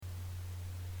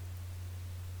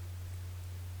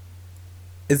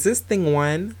Is this thing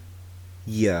one?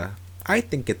 Yeah, I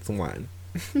think it's one.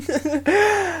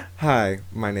 Hi,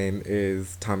 my name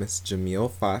is Thomas Jamil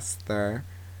Foster.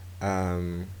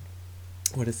 Um,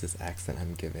 what is this accent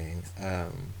I'm giving?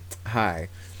 Hi,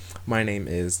 my name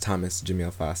is Thomas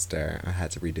Jamil Foster. I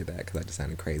had to redo that because I just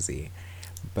sounded crazy.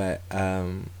 But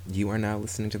you are now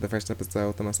listening to the first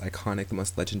episode, the most iconic, the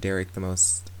most legendary, the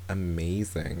most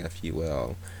amazing, if you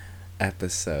will,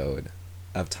 episode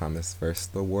of Thomas vs.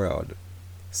 the World.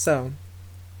 So,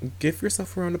 give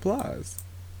yourself a round of applause.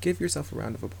 Give yourself a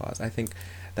round of applause. I think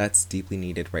that's deeply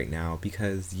needed right now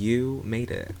because you made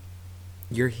it.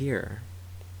 You're here.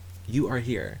 You are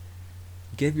here.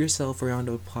 Give yourself a round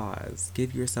of applause.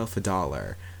 Give yourself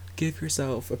 $1. Give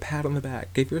yourself a pat on the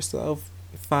back. Give yourself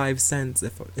 5 cents,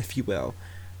 if you will.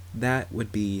 That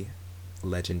would be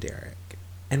legendary.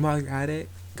 And while you're at it,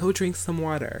 go drink some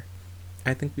water.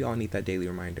 I think we all need that daily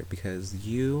reminder because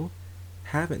you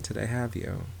haven't today, have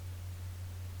you?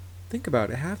 Think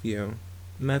about it, have you?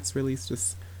 And that's really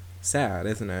just sad,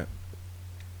 isn't it?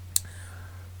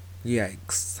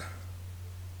 Yikes.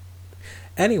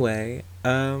 Anyway,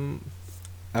 I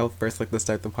would first like to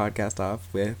start the podcast off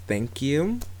with thank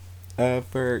you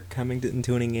for coming and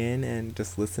tuning in and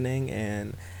just listening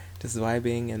and just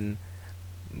vibing and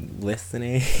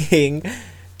listening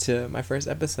to my first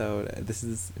episode. This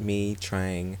is me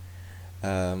trying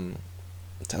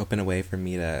to open a way for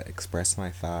me to express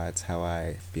my thoughts, how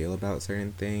I feel about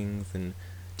certain things, and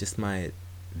just my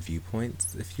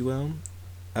viewpoints, if you will.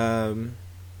 And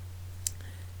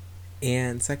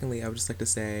secondly, I would just like to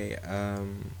say,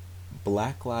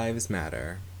 Black Lives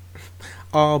Matter.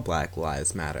 All Black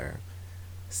Lives Matter.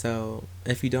 So,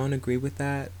 if you don't agree with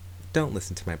that, don't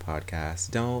listen to my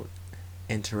podcast. Don't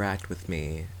interact with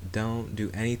me. Don't do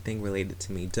anything related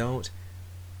to me. Don't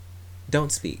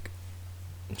speak.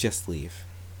 Just leave.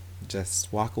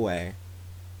 Just walk away.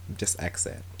 Just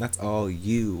exit. That's all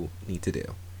you need to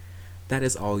do. That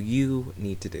is all you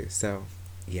need to do. So,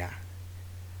 yeah.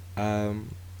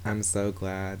 I'm so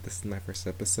glad this is my first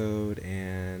episode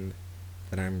and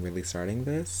that I'm really starting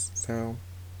this. So,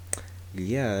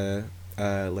 yeah.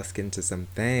 Let's get into some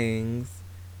things.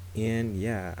 And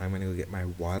yeah, I'm gonna go get my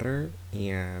water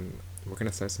and we're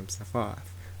gonna start some stuff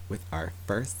off with our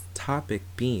first topic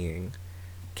being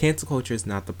cancel culture is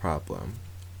not the problem.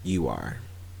 You are.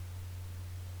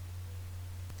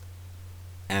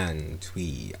 And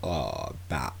we are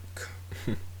back.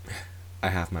 I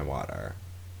have my water.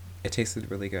 It tasted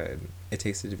really good. It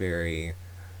tasted very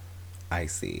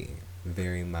icy,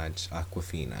 very much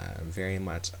Aquafina, very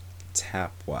much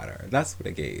tap water. That's what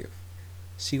it gave.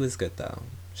 She was good though.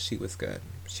 She was good.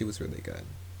 She was really good.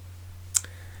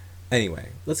 Anyway,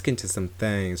 let's get into some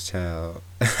things, child.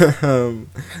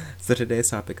 So today's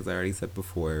topic, as I already said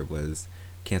before, was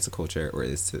cancel culture, or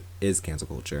is cancel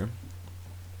culture.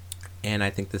 And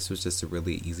I think this was just a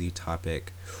really easy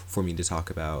topic for me to talk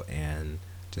about and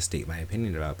just state my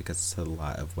opinion about because it's a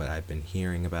lot of what I've been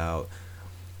hearing about,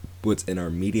 what's in our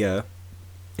media,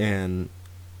 and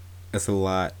it's a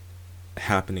lot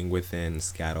happening within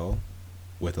Scattle,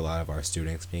 with a lot of our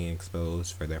students being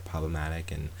exposed for their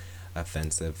problematic and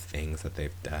offensive things that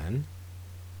they've done.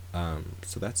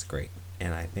 So that's great.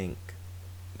 And I think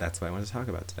that's what I want to talk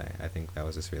about today. I think that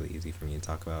was just really easy for me to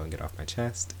talk about and get off my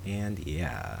chest. And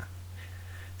yeah.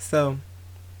 So,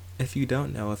 if you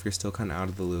don't know, if you're still kind of out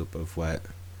of the loop of what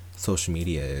social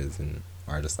media is and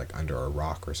are just like under a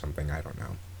rock or something, I don't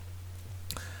know.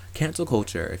 Cancel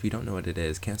culture, if you don't know what it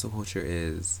is, cancel culture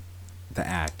is the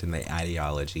act and the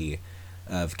ideology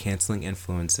of canceling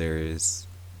influencers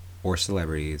or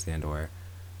celebrities and or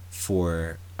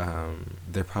for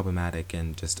their problematic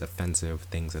and just offensive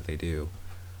things that they do,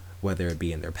 whether it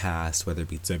be in their past, whether it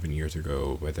be 7 years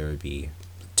ago, whether it be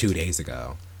 2 days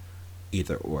ago,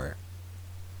 either or.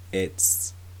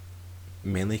 It's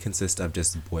mainly consists of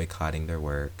just boycotting their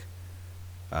work,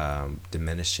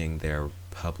 diminishing their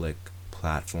public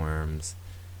platforms,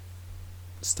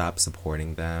 stop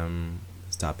supporting them,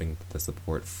 stopping the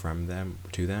support from them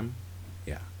to them,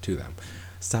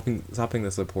 stopping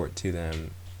the support to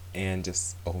them, and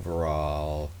just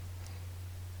overall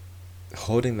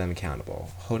holding them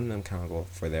accountable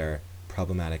for their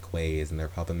problematic ways and the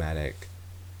problematic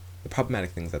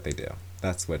things that they do.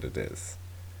 That's what it is.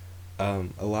 A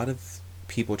lot of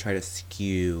people try to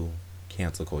skew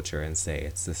cancel culture and say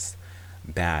it's this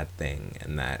bad thing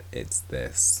and that it's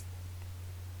this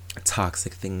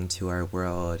toxic thing to our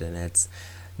world and it's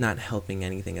not helping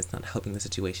anything. It's not helping the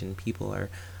situation. People are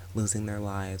losing their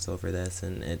lives over this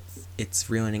and it's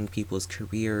ruining people's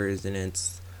careers and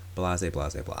it's blah blah blah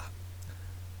blah.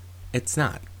 It's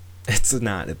not. It's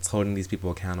not. It's holding these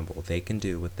people accountable. They can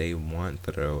do what they want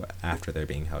through after they're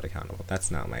being held accountable.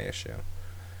 That's not my issue.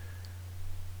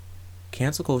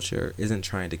 Cancel culture isn't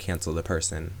trying to cancel the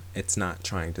person. It's not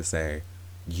trying to say,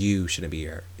 you shouldn't be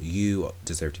here. You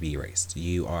deserve to be erased.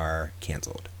 You are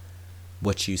canceled.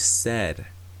 What you said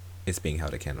is being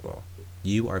held accountable.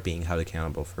 You are being held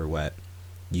accountable for what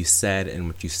you said and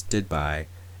what you stood by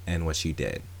and what you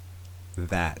did.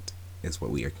 That is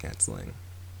what we are canceling.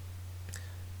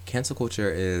 Cancel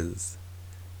culture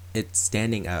it's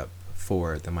standing up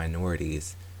for the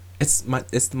minorities. It's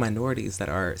the minorities that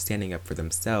are standing up for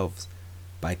themselves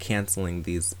by canceling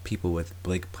these people with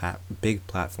big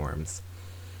platforms,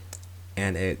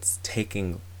 and it's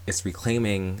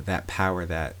reclaiming that power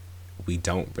that we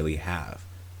don't really have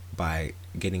by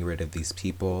getting rid of these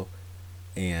people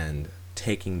and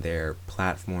taking their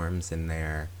platforms and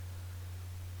their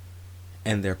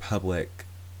public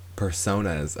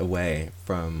personas away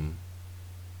from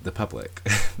the public.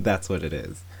 That's what it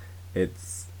is.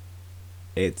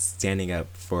 It's standing up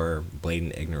for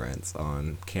blatant ignorance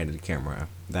on candid camera.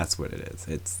 That's what it is.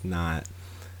 It's not,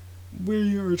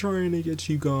 we are trying to get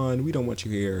you gone, we don't want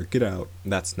you here, get out.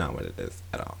 That's not what it is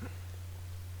at all.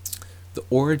 The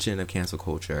origin of cancel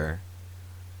culture,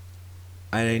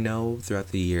 I know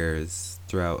throughout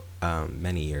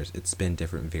many years, it's been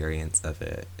different variants of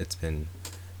it. It's been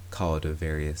called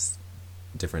various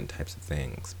different types of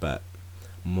things, but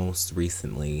most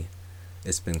recently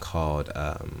it's been called,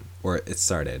 or it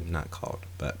started, not called,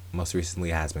 but most recently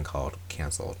it has been called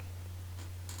canceled.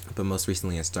 But most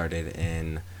recently it started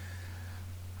in,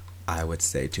 I would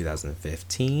say,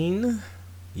 2015.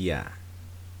 Yeah.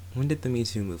 When did the Me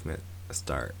Too movement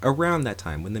start? Around that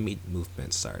time, when the Me Too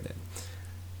movement started.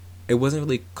 It wasn't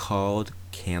really called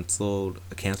cancel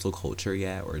culture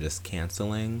yet, or just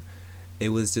canceling. It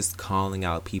was just calling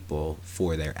out people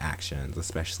for their actions,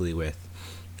 especially with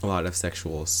a lot of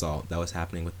sexual assault that was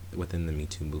happening within the Me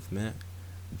Too movement.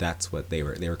 That's what they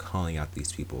were calling out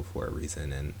these people for a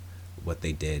reason, and what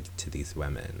they did to these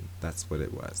women. That's what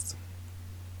it was.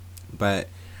 But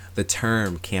the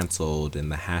term canceled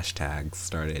and the hashtag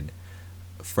started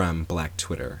from Black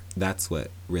Twitter. That's what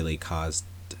really caused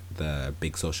the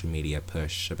big social media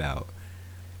push about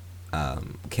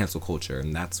cancel culture,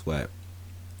 and that's what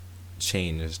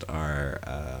changed our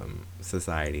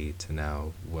society to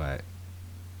know what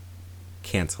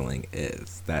canceling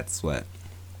is. That's what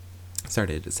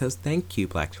started. It says, thank you,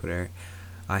 Black Twitter.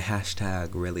 I hashtag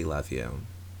really love you.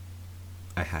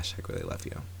 I hashtag really love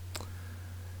you.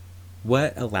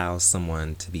 What allows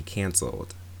someone to be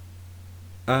canceled?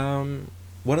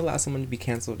 What allows someone to be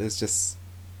canceled is just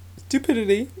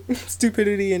stupidity.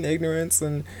 Stupidity and ignorance,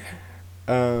 and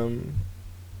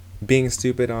being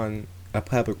stupid on a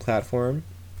public platform.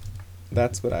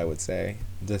 That's what I would say.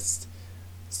 Just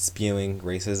spewing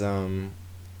racism,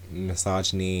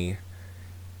 misogyny,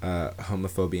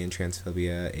 homophobia and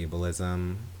transphobia,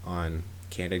 ableism on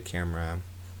candid camera.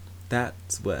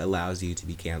 That's what allows you to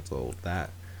be canceled. That's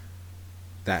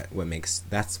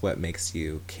what makes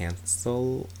you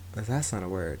cancel. That's not a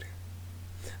word.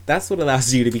 That's what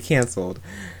allows you to be canceled.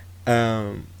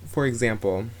 For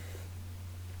example,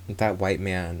 that white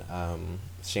man,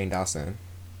 Shane Dawson.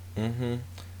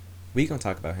 We gonna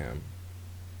talk about him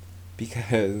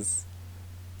because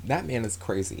that man is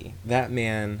crazy. That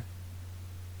man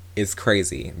is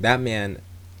crazy.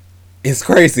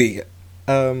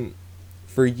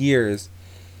 For years,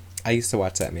 I used to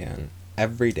watch that man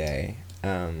every day.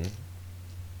 When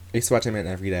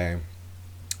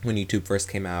YouTube first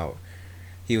came out.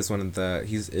 He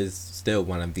is still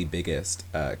one of the biggest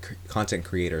content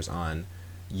creators on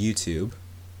YouTube.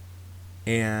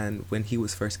 And when he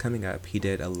was first coming up, he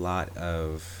did a lot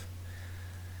of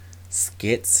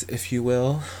skits, if you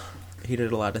will. He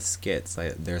did a lot of skits.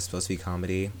 Like, they're supposed to be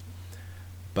comedy.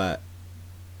 But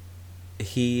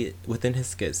within his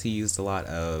skits, he used a lot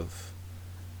of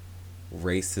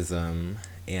racism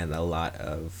and a lot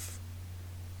of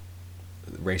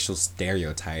racial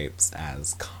stereotypes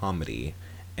as comedy,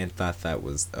 and thought that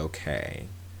was okay.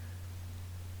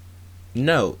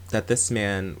 Note that this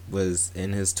man was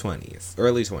in his 20s,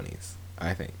 early 20s,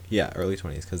 I think. Yeah, early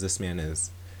 20s, because this man is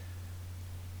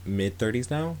mid-30s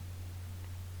now?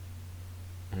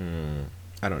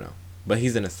 I don't know. But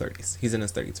he's in his 30s. He's in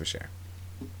his 30s for sure.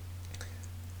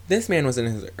 This man was in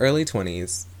his early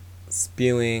 20s,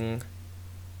 spewing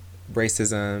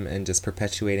racism and just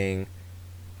perpetuating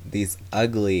these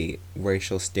ugly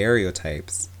racial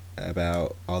stereotypes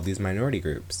about all these minority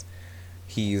groups.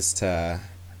 He used to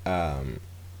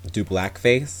do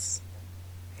blackface.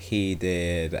 He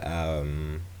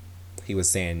was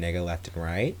saying nigga left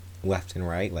and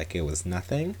right like it was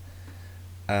nothing.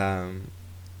 Um,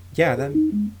 yeah, that.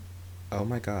 Oh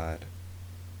my god.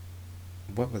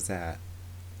 What was that?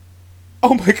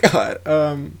 Oh my god.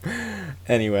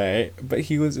 Anyway, but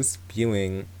he was just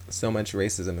spewing so much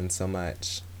racism and so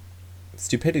much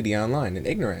stupidity online and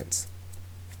ignorance.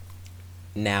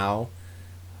 Now,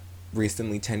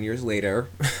 recently, 10 years later,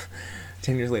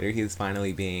 10 years later, he is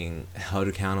finally being held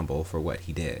accountable for what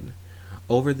he did.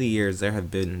 Over the years, there have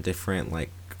been different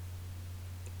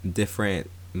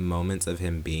moments of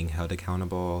him being held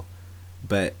accountable,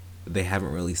 but they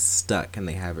haven't really stuck, and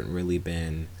they haven't,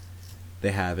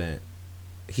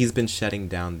 he's been shutting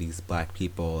down these black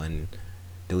people and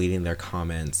deleting their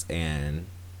comments, and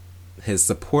his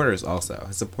supporters also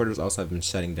have been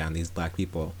shutting down these black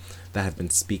people that have been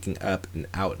speaking up and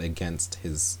out against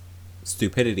his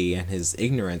stupidity and his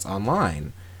ignorance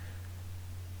online.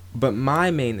 But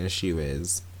my main issue,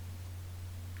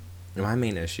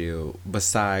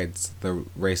 besides the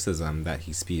racism that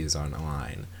he spews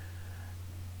online,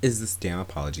 is this damn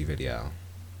apology video.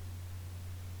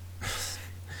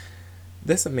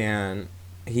 This man,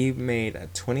 he made a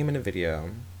 20-minute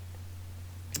video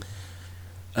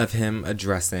of him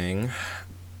addressing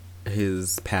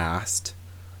his past,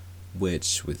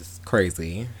 which was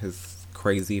crazy. His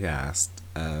crazy past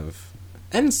of.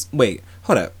 And wait,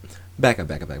 hold up. Back up.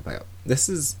 This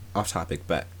is off topic,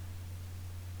 but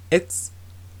it's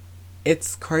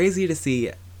crazy to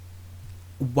see,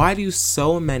 why do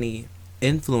so many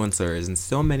influencers and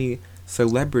so many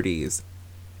celebrities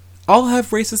all have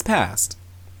racist past?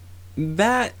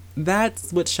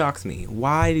 That's what shocks me.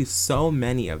 Why do so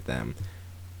many of them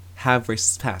have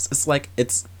racist past? It's like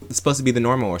it's supposed to be the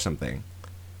normal or something.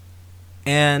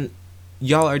 And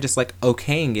y'all are just like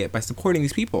okaying it by supporting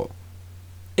these people.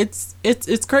 It's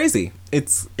crazy.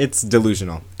 It's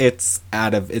delusional. It's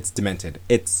demented.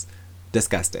 It's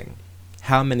disgusting.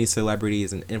 How many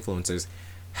celebrities and influencers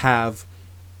have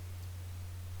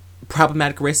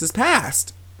problematic racist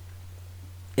past?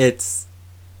 It's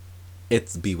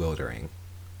bewildering.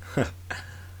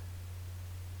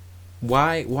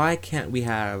 Why can't we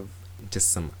have just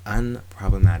some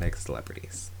unproblematic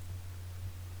celebrities?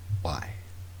 Why?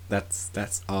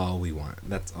 That's all we want.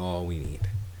 That's all we need.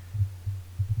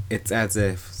 It's as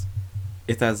if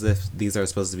these are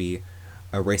supposed to be,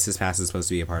 a racist past is supposed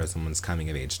to be a part of someone's coming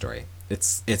of age story.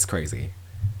 It's crazy.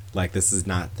 Like, this is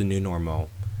not the new normal.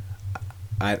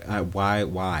 Why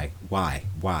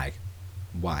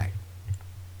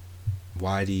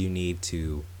do you need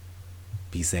to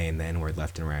be saying the N-word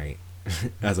left and right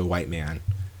as a white man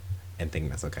and think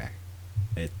that's okay?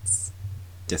 It's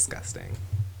disgusting.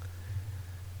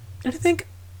 And I think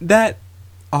that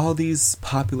all these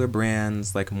popular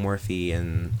brands like Morphe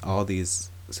and all these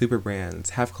super brands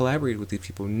have collaborated with these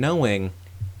people knowing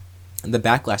the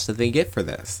backlash that they get for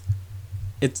this.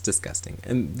 It's disgusting.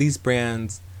 And these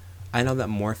brands, I know that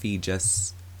Morphe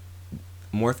just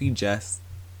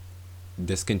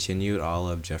discontinued all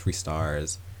of Jeffree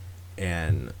Star's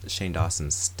and Shane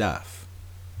Dawson's stuff.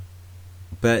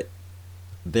 But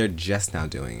they're just now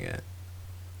doing it.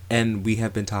 And we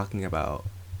have been talking about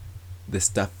this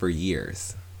stuff for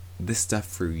years. It's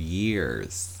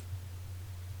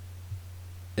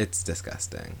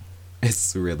disgusting.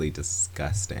 It's really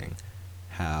disgusting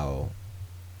how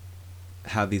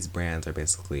these brands are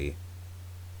basically,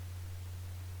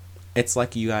 it's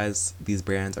like these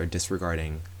brands are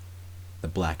disregarding the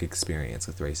black experience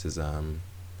with racism,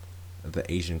 the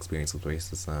Asian experience with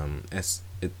racism,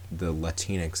 the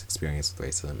Latinx experience with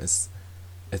racism. It's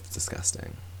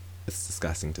disgusting. It's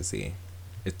disgusting to see.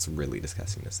 It's really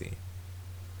disgusting to see.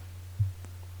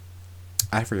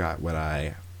 I forgot what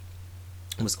I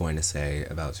was going to say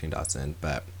about Shane Dawson,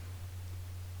 but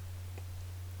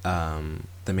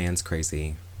the man's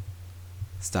crazy.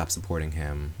 Stop supporting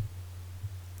him.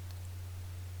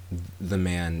 The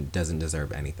man doesn't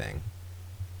deserve anything.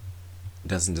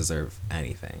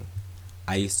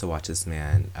 I used to watch this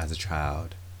man as a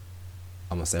child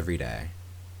almost every day,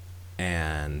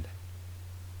 and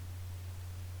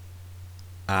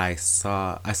I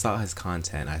saw his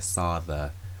content. I saw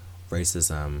the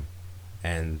racism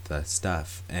and the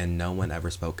stuff, and no one ever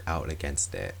spoke out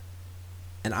against it.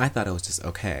 And I thought it was just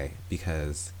okay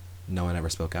because no one ever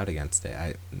spoke out against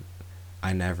it.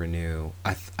 I never knew.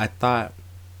 I thought,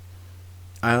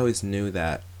 I always knew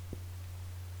that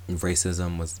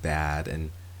racism was bad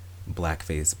and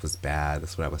blackface was bad.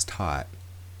 That's what I was taught.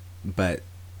 But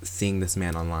seeing this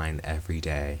man online every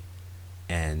day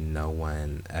and no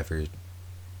one ever,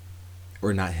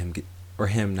 or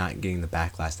him not getting the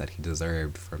backlash that he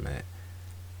deserved from it,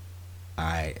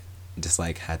 I just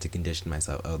had to condition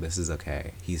myself, oh, this is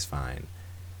okay, he's fine.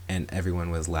 and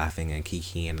everyone was laughing and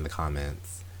kikiing in the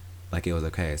comments like it was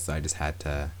okay. So I just had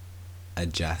to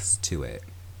adjust to it,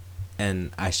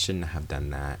 and I shouldn't have done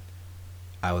that.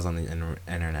 I was on the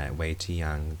internet way too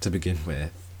young to begin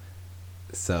with,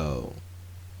 so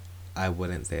I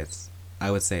would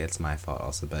say it's my fault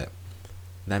also, but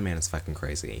that man is fucking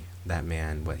crazy. That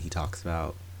man, what he talks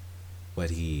about,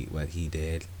 what he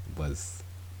did was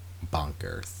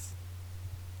bonkers,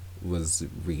 was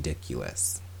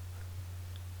ridiculous.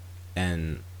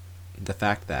 And the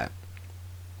fact that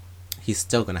he's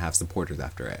still gonna have supporters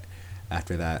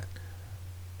after that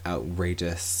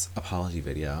outrageous apology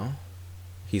video,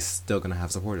 he's still gonna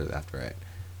have supporters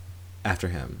after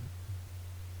him.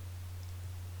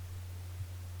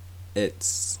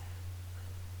 It's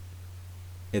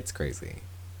crazy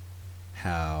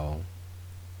how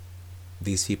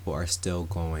these people are still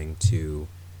going to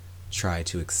try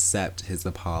to accept his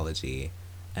apology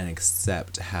and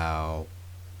accept how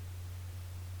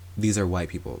these are white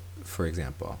people, for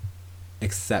example,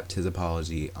 accept his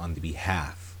apology on the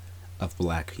behalf of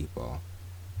black people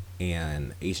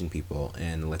and Asian people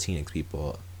and Latinx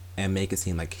people and make it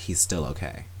seem like he's still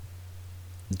okay.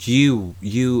 You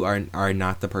are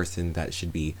not the person that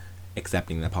should be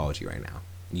accepting the apology right now.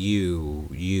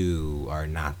 You are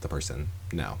not the person.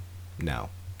 No, not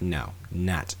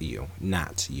you.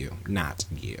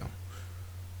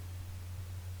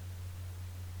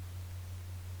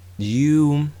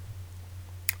 You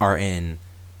are in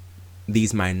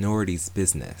these minorities'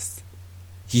 business.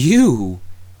 You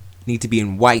need to be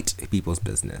in white people's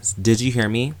business. Did you hear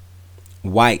me?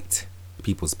 White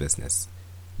people's business.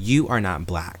 You are not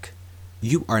black.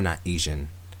 You are not Asian.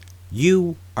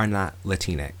 You are not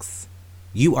Latinx.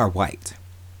 You are white.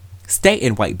 Stay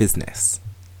in white business.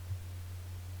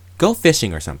 Go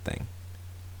fishing or something.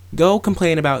 Go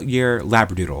complain about your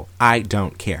labradoodle. I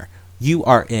don't care. You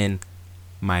are in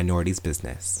minorities'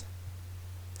 business.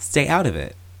 Stay out of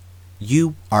it.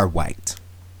 You are white.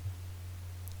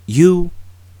 You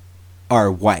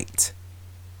are white.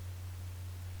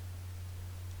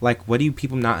 Like, what do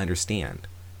people not understand?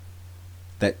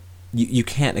 That you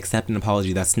can't accept an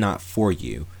apology that's not for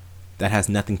you, that has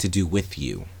nothing to do with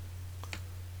you.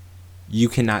 You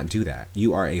cannot do that.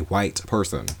 You are a white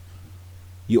person.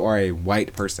 You are a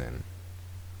white person.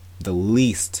 The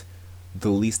least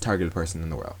targeted person in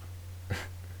the world.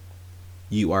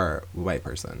 You are a white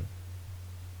person.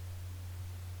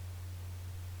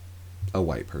 A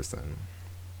white person.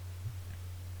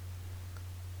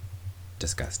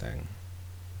 Disgusting.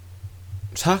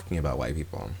 Talking about white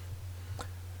people.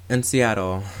 In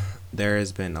Seattle, there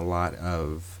has been a lot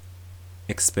of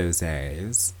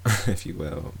exposés, if you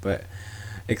will, but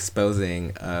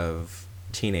exposing of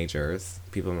teenagers,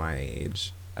 people my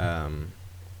age,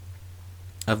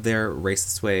 of their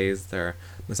racist ways, their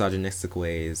misogynistic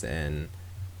ways, and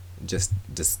just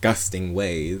disgusting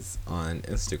ways on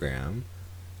Instagram.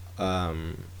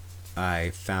 I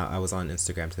was on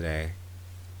Instagram today.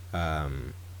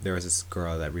 There was this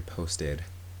girl that reposted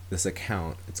this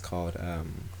account. It's called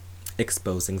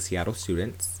Exposing Seattle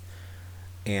Students.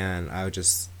 And I would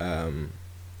just, I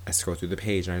scrolled through the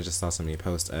page and I just saw so many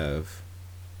posts of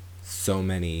so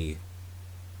many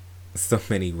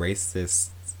racist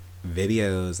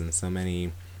videos and so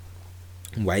many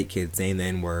white kids saying the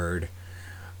N-word,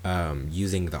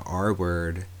 using the R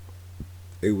word.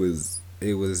 It was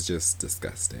just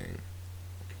disgusting.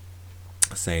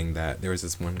 Saying that there was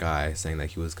this one guy saying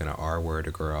that he was gonna R-word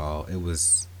a girl. It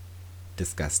was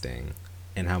disgusting.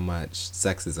 And how much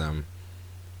sexism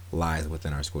lies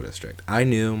within our school district. I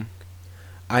knew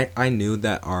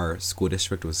that our school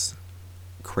district was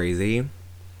crazy,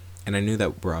 and I knew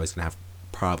that we're always gonna have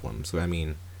problems. I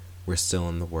mean, we're still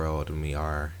in the world, and we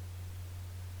are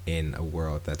in a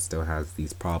world that still has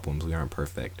these problems. We aren't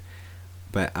perfect.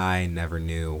 But I never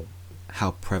knew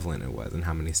how prevalent it was and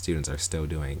how many students are still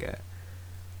doing it.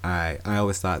 I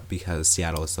always thought because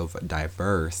Seattle is so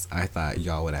diverse, I thought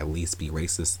y'all would at least be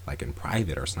racist, like, in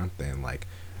private or something. Like,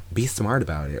 be smart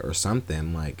about it or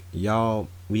something. Like, y'all,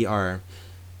 we are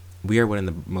one of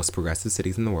the most progressive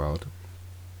cities in the world.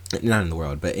 Not in the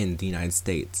world, but in the United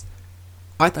States.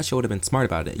 I thought y'all would have been smart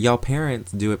about it. Y'all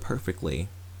parents do it perfectly.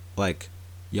 Like,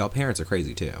 y'all parents are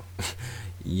crazy too.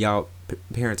 Y'all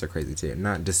parents are crazy too.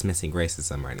 Not dismissing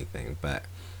racism or anything, but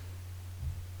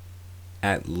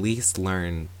at least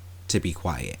learn to be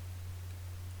quiet.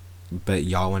 But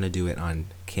y'all want to do it on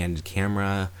candid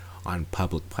camera, on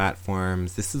public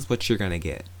platforms. This is what you're going to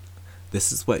get.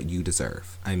 This is what you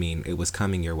deserve. I mean, it was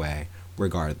coming your way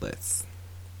regardless.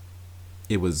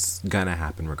 It was going to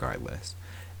happen regardless.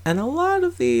 And a lot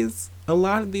of these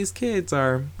kids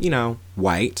are,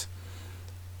 white.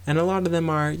 And a lot of them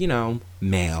are,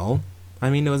 male. I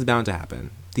mean, it was bound to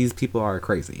happen. These people are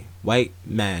crazy. White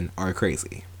men are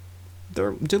crazy.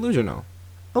 They're delusional.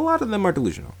 A lot of them are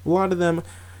delusional. A lot of them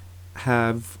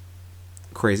have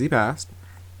crazy past.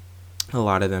 A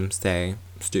lot of them say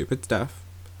stupid stuff.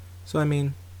 So, I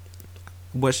mean,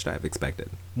 what should I have expected?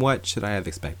 What should I have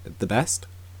expected? The best?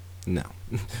 No.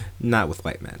 Not with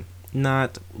white men.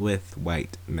 Not with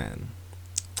white men.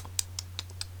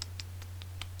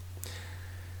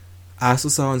 I also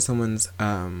saw on someone's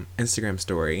Instagram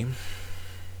story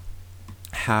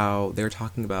how they were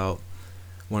talking about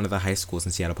one of the high schools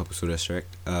in Seattle Public School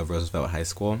District, Roosevelt High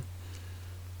School,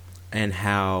 and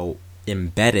how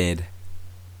embedded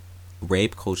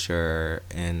rape culture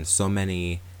and so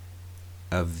many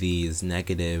of these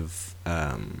negative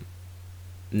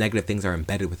things are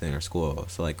embedded within our school.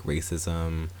 So like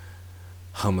racism,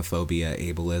 homophobia,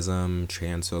 ableism,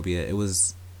 transphobia. It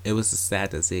was just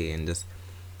sad to see, and just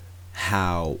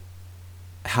how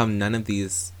none of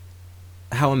these,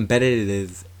 how embedded it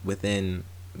is within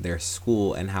their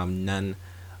school, and how none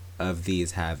of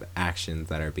these have actions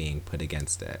that are being put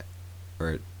against it,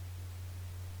 or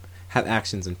have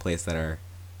actions in place that are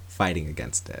fighting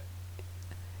against it.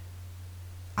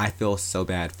 I feel so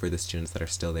bad for the students that are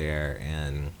still there,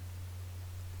 and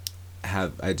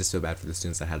I just feel bad for the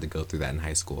students that had to go through that in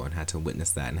high school and had to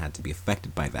witness that and had to be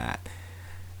affected by that.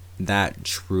 That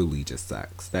truly just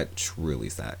sucks. That truly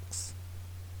sucks.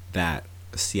 That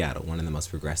Seattle, one of the most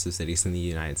progressive cities in the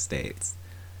United States,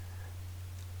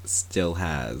 still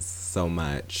has so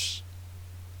much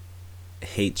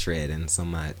hatred and so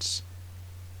much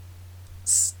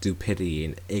stupidity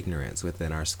and ignorance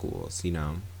within our schools,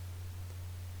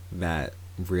 That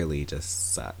really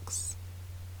just sucks.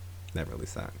 That really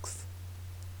sucks.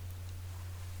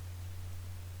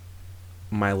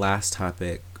 My last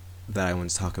topic that I want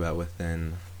to talk about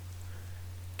within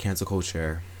cancel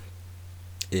culture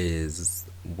is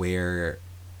when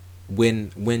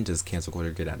does cancel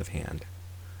culture get out of hand?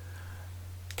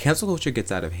 Cancel culture gets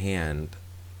out of hand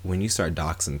when you start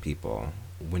doxing people,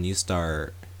 when you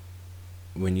start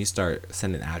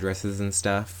sending addresses and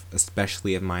stuff,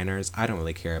 especially of minors. I don't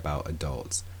really care about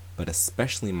adults, but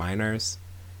especially minors,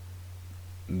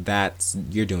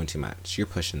 you're doing too much. You're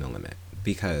pushing the limit,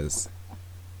 because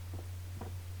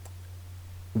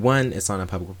one, it's on a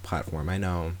public platform. I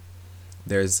know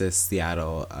there's this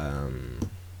Seattle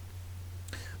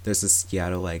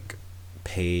like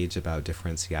page about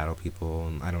different Seattle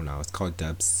people. I don't know. It's called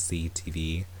Dubs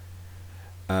CTV.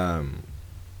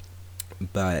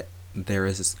 But there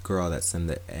is this girl that sent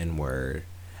the N-word,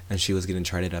 and she was getting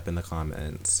traded up in the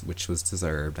comments, which was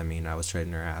deserved. I mean, I was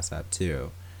trading her ass up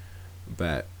too.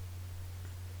 But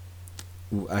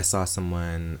I saw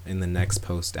someone in the next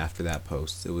post after that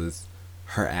post, it was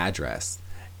her address.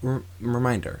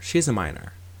 Reminder, she's a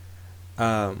minor.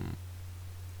 I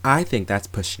think that's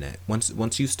pushing it.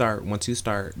 Once you start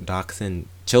doxing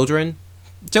children,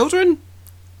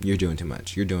 you're doing too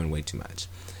much. You're doing way too much.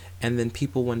 And then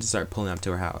people want to start pulling up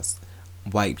to her house.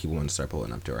 White people want to start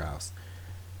pulling up to her house.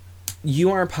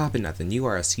 You aren't popping nothing. You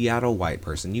are a Seattle white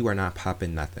person. You are not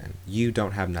popping nothing. You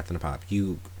don't have nothing to pop.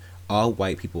 All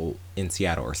white people in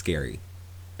Seattle are scary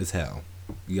as hell.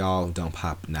 Y'all don't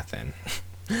pop nothing.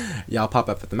 Y'all pop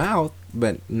up at the mouth,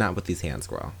 but not with these hands,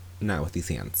 girl. Not with these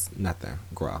hands. Nothing,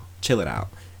 girl. Chill it out.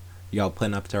 Y'all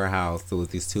pulling up to her house with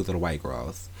these two little white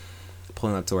girls.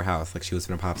 Pulling up to her house like she was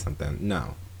gonna pop something.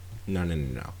 No.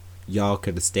 Y'all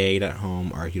could have stayed at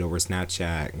home, argued over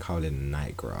Snapchat, and called it a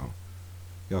night, girl.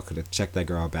 Y'all could have checked that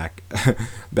girl back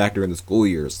during the school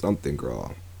year or something,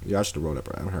 girl. Y'all should have rolled up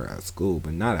around her at school,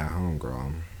 but not at home,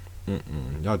 girl.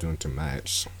 Y'all doing too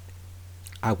much.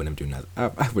 I wouldn't do nothing.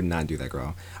 I would not do that,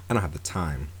 girl. I don't have the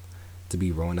time to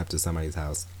be rolling up to somebody's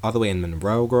house. All the way in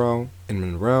Monroe, girl. In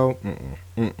Monroe.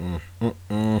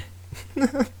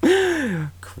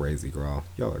 Crazy, girl.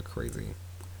 Y'all are crazy.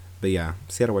 But yeah,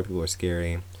 Seattle white people are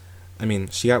scary. I mean,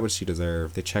 she got what she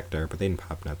deserved. They checked her, but they didn't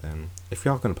pop nothing. If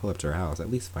y'all gonna pull up to her house,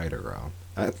 at least fight her, girl.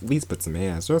 At least put some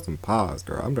hands. Show some paws,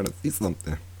 girl. I'm trying to see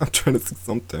something.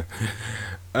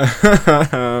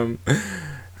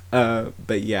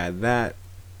 But yeah, that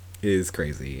is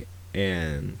crazy.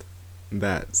 And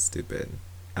that's stupid.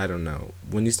 I don't know.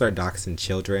 When you start doxing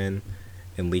children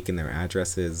and leaking their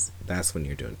addresses, that's when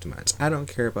you're doing too much. I don't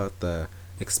care about the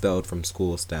expelled from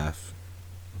school stuff.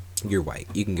 You're white.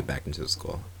 You can get back into the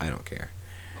school. I don't care.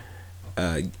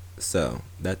 So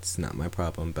that's not my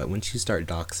problem. But once you start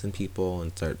doxing people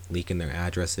and start leaking their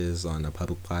addresses on a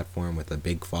public platform with a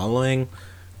big following,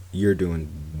 you're doing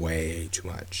way too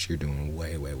much. You're doing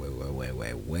way too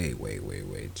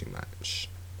much.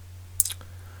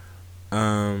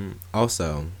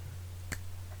 Also,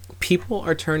 people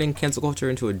are turning cancel culture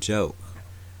into a joke.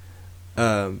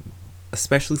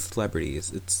 Especially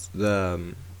celebrities. It's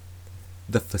the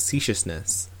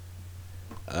facetiousness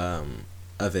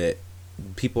of it.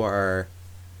 People are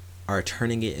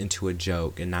turning it into a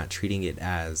joke and not treating it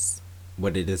as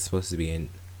what it is supposed to be, and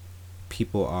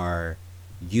people are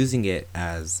using it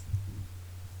as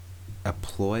a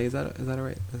ploy. Is that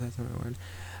right? Is that the right word?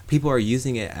 People are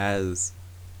using it as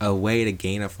a way to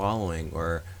gain a following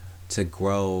or to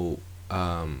grow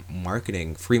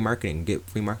free marketing, get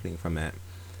free marketing from it,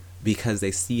 because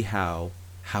they see how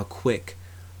quick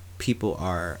people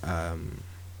are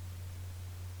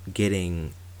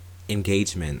getting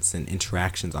engagements and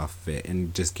interactions off of it,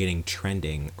 and just getting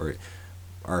trending or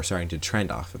are starting to trend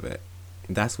off of it.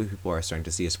 That's what people are starting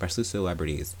to see, especially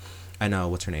celebrities. I know,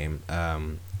 what's her name?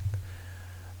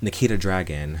 Nikita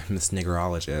Dragon, Miss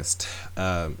Niggerologist.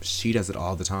 She does it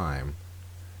all the time.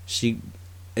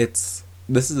 This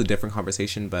is a different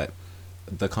conversation, but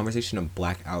the conversation of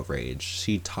black outrage,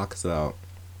 she talks about,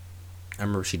 I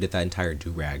remember she did that entire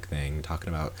do-rag thing, talking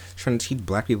about trying to teach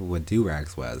black people what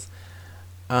do-rags was.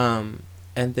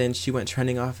 And then she went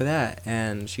trending off of that,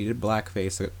 and she did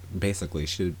blackface, basically.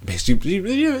 She did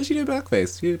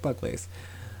blackface.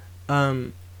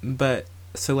 But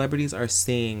celebrities are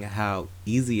seeing how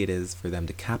easy it is for them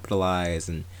to capitalize,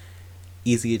 and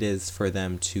easy it is for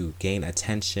them to gain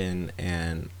attention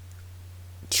and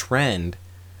trend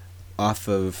off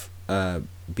of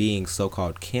being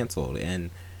so-called canceled.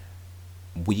 And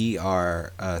we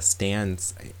are Stan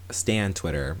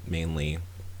Twitter mainly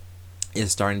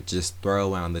is starting to just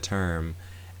throw around the term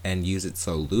and use it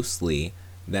so loosely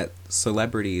that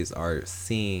celebrities are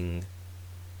seeing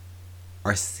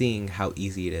how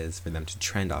easy it is for them to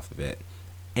trend off of it.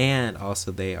 And also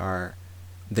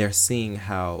they're seeing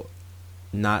how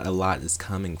not a lot is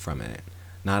coming from it.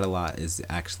 Not a lot is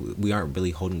actually, we aren't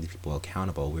really holding these people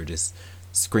accountable. We're just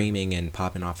screaming and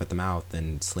popping off at the mouth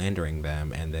and slandering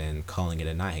them and then calling it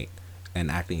a night and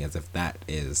acting as if that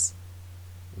is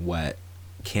what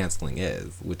canceling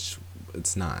is, which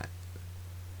it's not.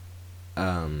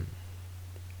 And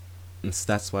so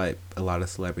that's why a lot of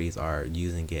celebrities are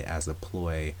using it as a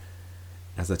ploy,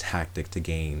 as a tactic to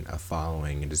gain a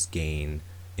following and just gain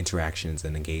interactions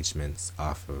and engagements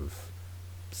off of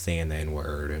saying the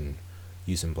N-word and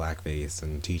using blackface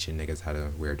and teaching niggas how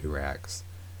to wear do-rags.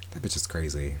 That bitch is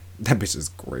crazy.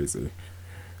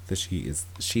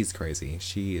 She's crazy.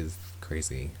 She is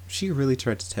crazy. She really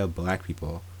tried to tell black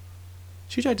people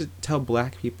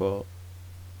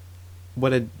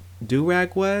what a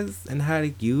do-rag was and how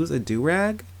to use a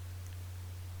do-rag.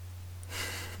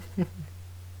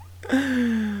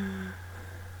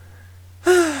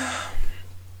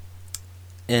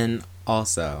 And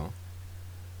also,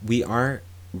 we aren't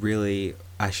really,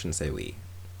 I shouldn't say we.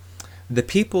 The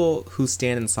people who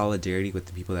stand in solidarity with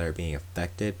the people that are being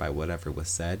affected by whatever was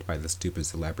said by the stupid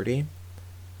celebrity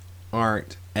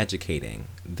aren't educating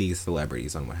these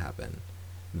celebrities on what happened.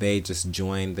 They just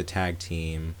join the tag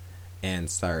team and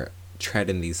start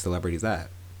treading these celebrities up.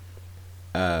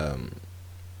 The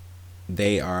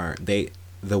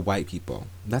white people,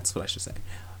 that's what I should say.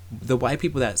 The white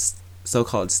people that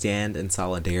so-called stand in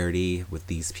solidarity with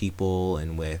these people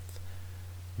and with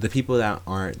the people that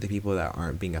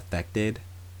aren't being affected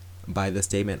by the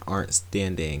statement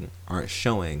aren't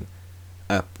showing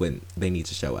up when they need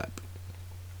to show up.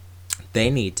 They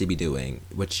need to be doing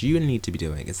what you need to be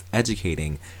doing is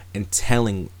educating and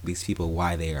telling these people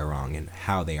why they are wrong and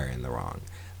how they are in the wrong.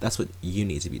 That's what you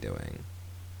need to be doing.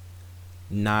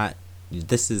 Not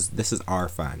this is our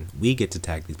fun. We get to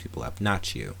tag these people up,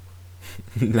 not you.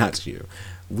 Not you.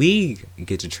 We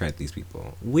get to tread these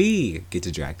people. We get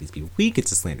to drag these people. We get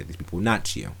to slander these people,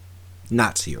 not you.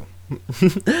 Not you.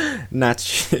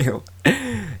 Not you.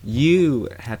 You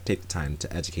have to take the time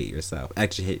to educate yourself,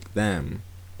 educate them,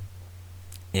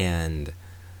 and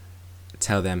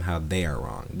tell them how they are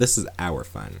wrong. This is our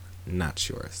fun, not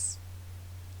yours.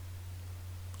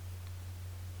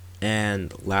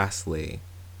 And lastly,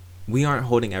 we aren't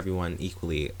holding everyone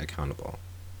equally accountable.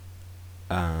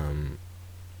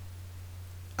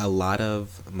 A lot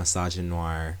of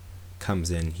misogynoir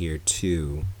comes in here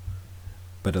too,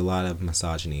 but a lot of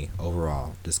misogyny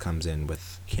overall just comes in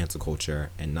with cancel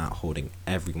culture and not holding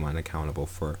everyone accountable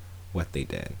for what they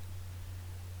did.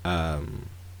 A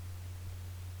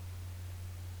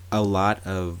lot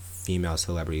of female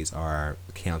celebrities are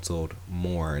canceled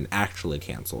more and actually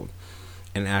canceled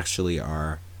and actually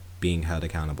are being held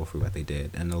accountable for what they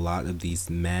did. And a lot of these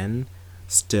men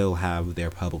still have their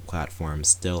public platforms,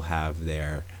 still have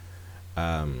their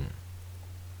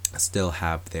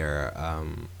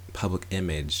public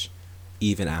image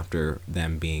even after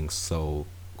them being so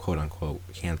quote unquote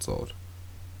canceled.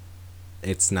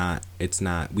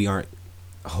 We aren't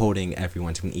holding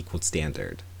everyone to an equal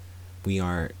standard. We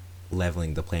aren't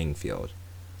leveling the playing field.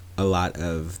 A lot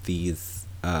of these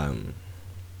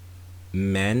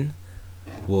men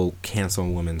will cancel a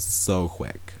woman so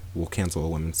quick.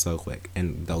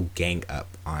 And they'll gang up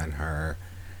on her,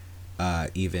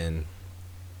 even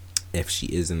if she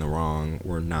is in the wrong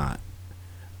or not.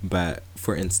 But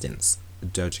for instance,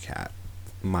 Doja Cat,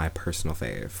 my personal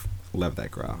fave, love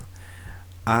that girl.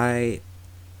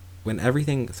 When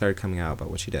everything started coming out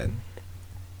about what she did,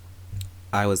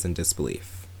 I was in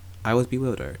disbelief. I was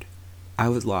bewildered. I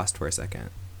was lost for a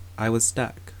second. I was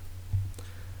stuck.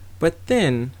 But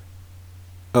then,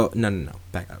 oh, no,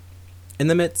 back up. In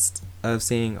the midst of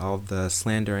seeing all the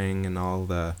slandering and all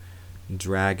the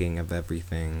dragging of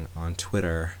everything on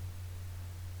Twitter,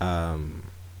 I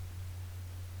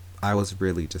was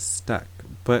really just stuck.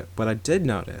 But what I did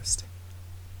notice,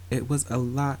 it was a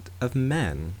lot of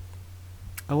men.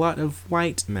 A lot of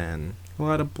white men. A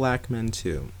lot of black men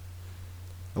too.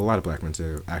 A lot of black men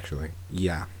too, actually.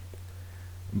 Yeah.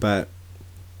 But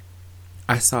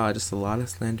I saw just a lot of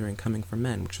slandering coming from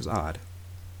men, which was odd.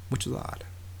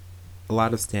 A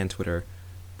lot of Stan Twitter,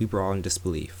 we were all in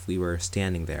disbelief. We were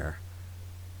standing there,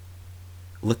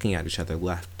 looking at each other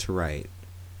left to right.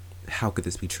 How could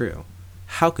this be true?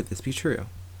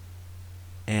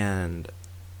 And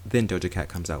then Doja Cat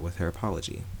comes out with her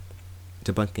apology,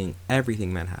 debunking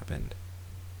everything that happened.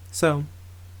 So,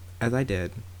 as I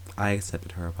did, I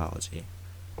accepted her apology.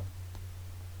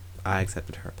 A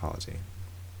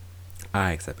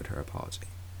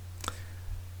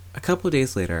couple of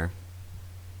days later,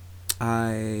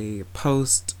 I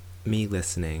post me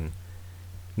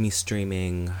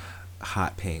streaming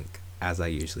Hot Pink, as I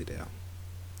usually do.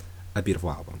 A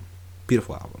beautiful album.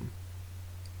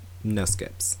 No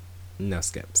skips.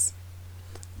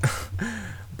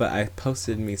 But I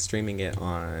posted me streaming it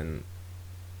on,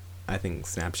 I think,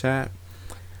 Snapchat.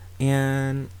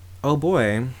 And, oh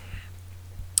boy,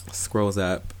 scrolls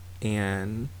up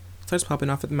and starts popping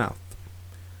off at the mouth,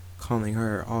 calling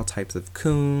her all types of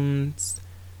coons,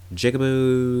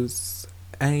 jigaboos,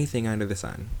 anything under the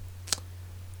sun,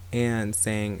 and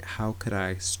saying, how could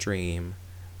I stream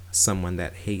someone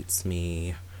that hates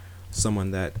me,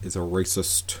 someone that is a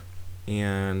racist,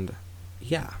 and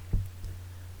yeah.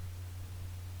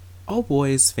 Oh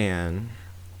boy's fave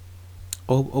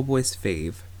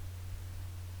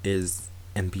is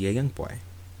NBA Youngboy.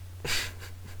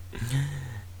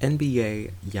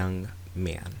 NBA Young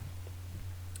Man.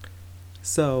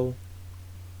 So,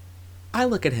 I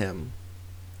look at him.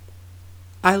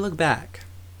 I look back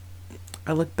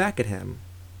at him.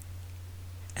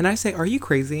 And I say, are you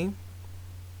crazy?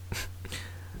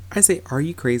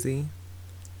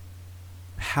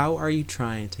 How are you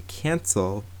trying to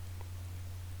cancel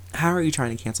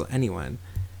anyone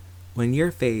when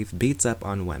your fave beats up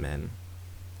on women,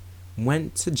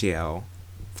 went to jail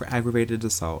for aggravated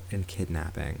assault and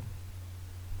kidnapping?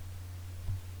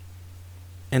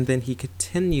 And then he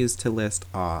continues to list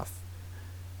off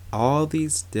all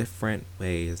these different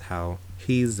ways how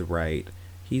he's right,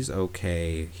 he's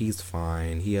okay, he's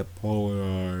fine, he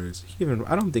apologized.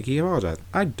 I don't think he apologized.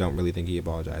 I don't really think he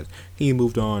apologized. He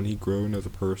moved on, he grown as a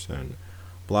person.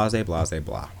 Blase,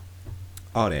 blah.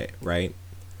 All day, right?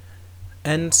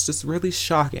 And it's just really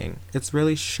shocking. It's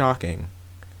really shocking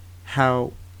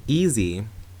how easy,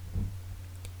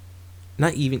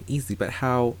 not even easy, but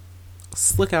how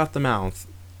slick out the mouth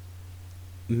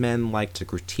men like to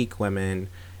critique women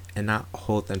and not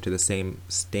hold them to the same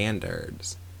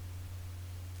standards.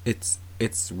 It's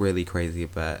really crazy,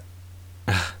 but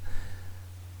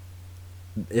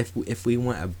if we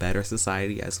want a better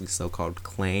society, as we so-called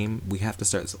claim, we have to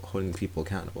start holding people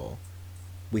accountable.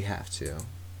 We have to,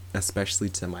 especially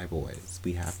to my boys.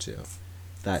 We have to.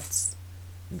 That's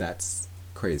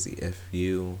crazy. If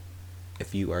you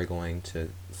are going to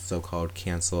so-called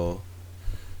cancel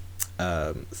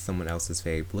someone else's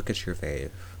fave, look at your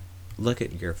fave.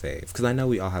 Because I know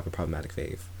we all have a problematic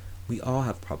fave. We've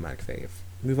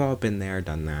all been there,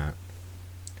 done that.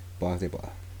 Blah, blah, blah.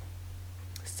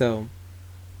 So,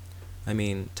 I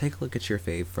mean, take a look at your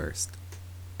fave first.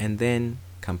 And then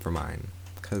come for mine.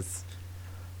 Because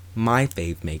my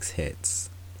fave makes hits.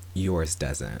 Yours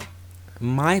doesn't.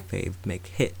 My fave make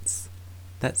hits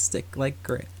that stick like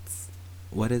grits.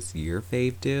 What does your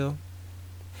fave do?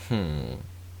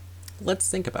 Let's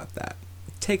think about that.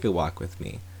 Take a walk with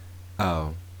me.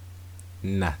 Oh,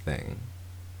 nothing.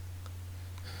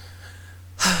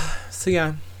 So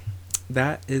yeah,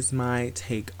 that is my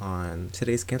take on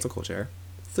today's cancel culture.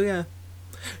 So yeah,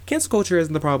 Cancel culture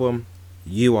isn't the problem.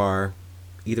 You are.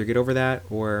 Either get over that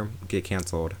or get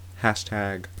canceled.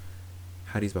 Hashtag,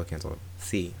 how do you spell canceled?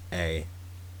 CAN.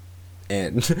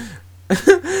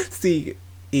 CELLED.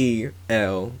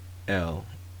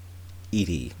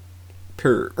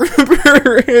 Per.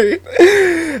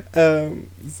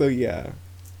 So yeah.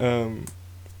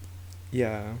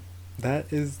 Yeah.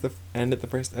 That is the end of the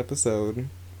first episode.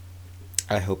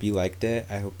 I hope you liked it.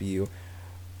 I hope you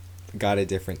got a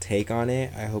different take on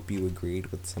it. I hope you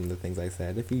agreed with some of the things I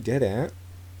said. If you didn't,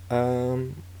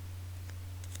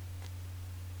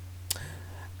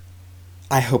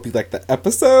 I hope you liked the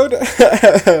episode.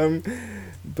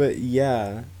 But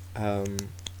yeah,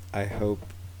 I hope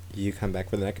you come back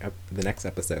for the next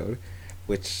episode,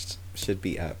 which should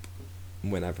be up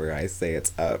whenever I say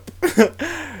it's up.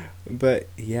 But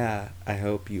yeah, I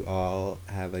hope you all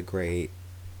have a great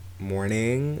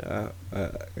morning, a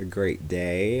great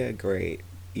day, a great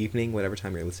evening, whatever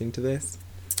time you're listening to this.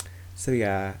 So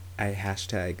yeah, I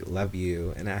hashtag love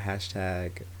you, and I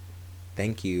hashtag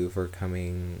thank you for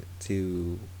coming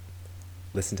to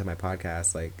listen to my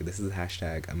podcast. Like, this is a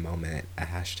hashtag a moment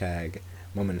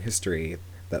in history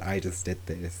that I just did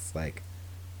this. Like,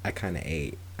 I kind of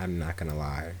ate. I'm not gonna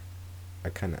lie. I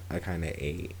kind of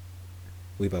ate.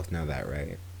 We both know that,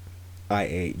 right? I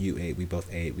ate, you ate, we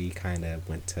both ate. We kind of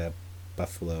went to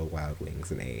Buffalo Wild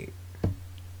Wings and ate.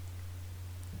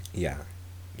 Yeah,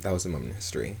 that was a moment in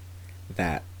history.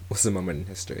 That was a moment in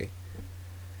history.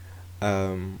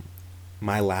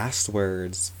 My last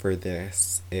words for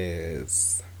this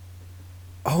is,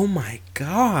 oh my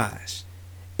gosh,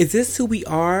 is this who we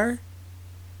are?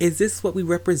 Is this what we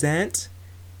represent?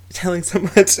 Telling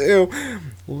someone to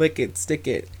lick it, stick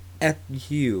it, F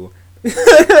you.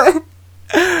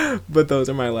 But those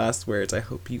are my last words. I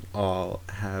hope you all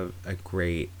have a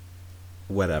great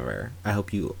whatever. I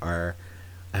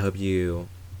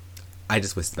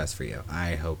just wish the best for you.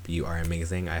 I hope you are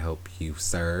amazing. I hope you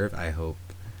serve. I hope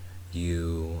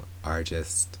you are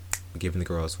just giving the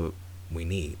girls what we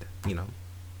need, you know?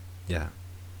 Yeah.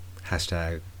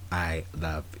 Hashtag I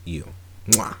love you.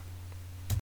 Mwah.